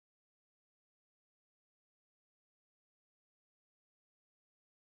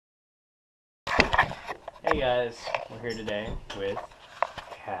Hey guys, we're here today with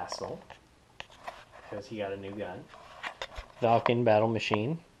Castle because he got a new gun, Valken battle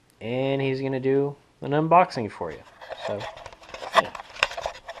machine, and he's gonna do an unboxing for you. So, yeah.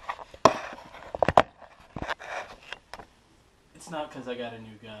 It's not because I got a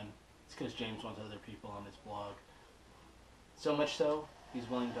new gun. It's because James wants other people on his blog. So much so, he's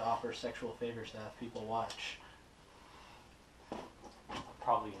willing to offer sexual favors to have people watch.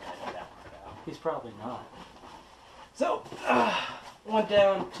 Probably gonna edit that part out. He's probably not. So, went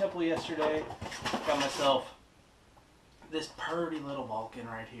down Temple yesterday. Got myself this purty little Valken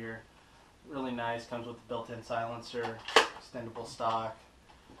right here. Really nice. Comes with a built-in silencer, extendable stock.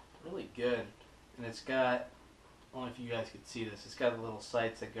 Really good. And it's got, I don't know if you guys could see this, it's got the little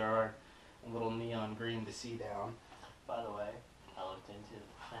sights that guard a little neon green to see down. By the way, I looked into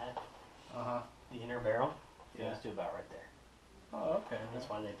that. The inner barrel Yeah. goes to about right there. Oh, okay. That's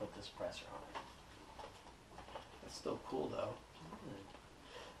why they put this suppressor on it. That's still cool though.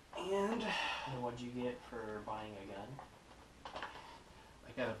 And what'd you get for buying a gun?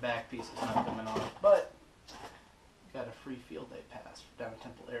 I got a back piece that's not coming off, but got a free field day pass down at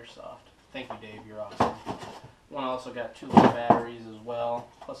Temple Airsoft. Thank you, Dave. You're awesome. One also got 2 little batteries as well,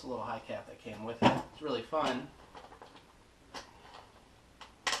 plus a little high cap that came with it. It's really fun.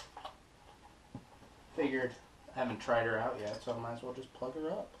 Figured I haven't tried her out yet, so I might as well just plug her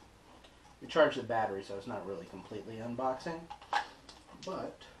up. We charged the battery, so it's not really completely unboxing,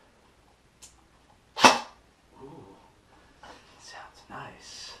 but ooh, sounds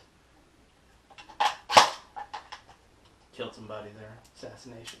nice. Killed somebody there.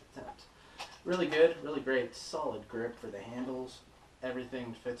 Assassination attempt. Really good, really great, solid grip for the handles.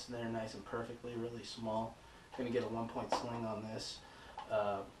 Everything fits in there nice and perfectly, really small. Gonna get a 1-point sling on this.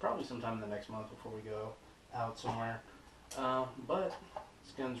 Probably sometime in the next month before we go out somewhere. But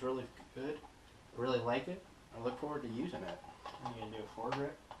this gun's really good. I really like it. I look forward to using it. Are you gonna do a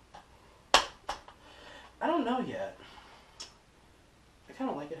foregrip? I don't know yet. I kind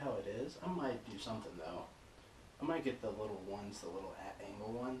of like it how it is. I might do something though. I might get the little ones, the little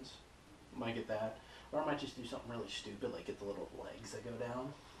at-angle ones. I might get that. Or I might just do something really stupid, like get the little legs that go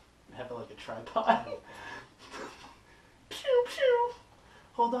down and have it like a tripod. Pew pew!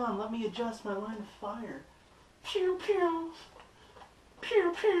 Hold on, let me adjust my line of fire. Pew pew!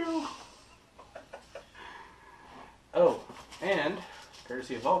 Pew pew! Oh, and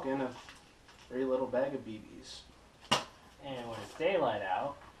courtesy of Valken, a free little bag of BBs. And when it's daylight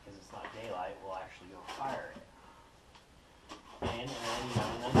out, because it's not daylight, we'll actually go fire it. And you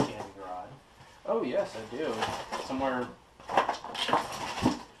have an uncanny rod. Oh yes, I do. Somewhere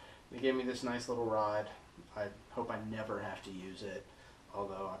they gave me this nice little rod. I hope I never have to use it,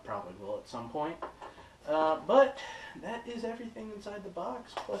 although I probably will at some point. But that is everything inside the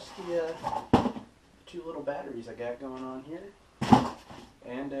box, plus the 2 little batteries I got going on here,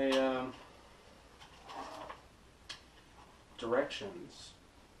 and a directions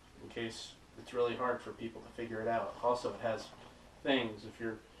in case it's really hard for people to figure it out. Also, it has things. If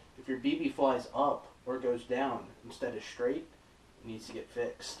your BB flies up or goes down instead of straight, it needs to get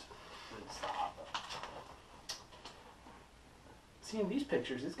fixed. See, in these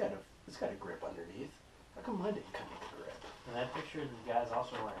pictures, it's got a grip underneath. How come mine didn't come with a grip? In that picture, the guy's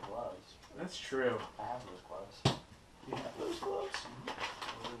also wearing gloves. That's true. I have those gloves. You have those gloves?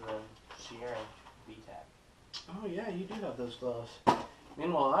 Those are the Sierra VTAC. Oh yeah, you do have those gloves.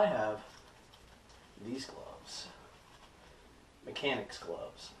 Meanwhile, I have these gloves. Mechanics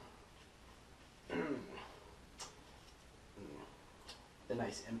gloves. The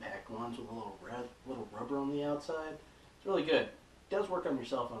nice impact ones with a little rubber on the outside. It's really good. It does work on your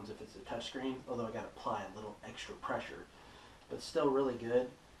cell phones if it's a touchscreen, although I got to apply a little extra pressure. But still really good.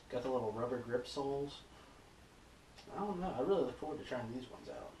 Got the little rubber grip soles. I don't know. I really look forward to trying these ones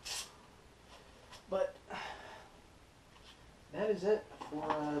out. But that is it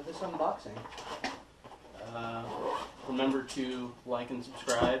for this unboxing. Remember to like and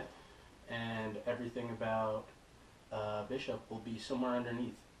subscribe, and everything about Bishop will be somewhere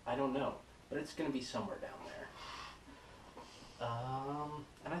underneath. I don't know, but it's going to be somewhere down there.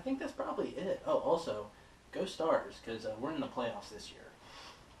 And I think that's probably it. Oh, also, go Stars, because we're in the playoffs this year.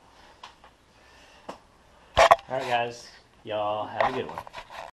 Alright guys, y'all have a good one.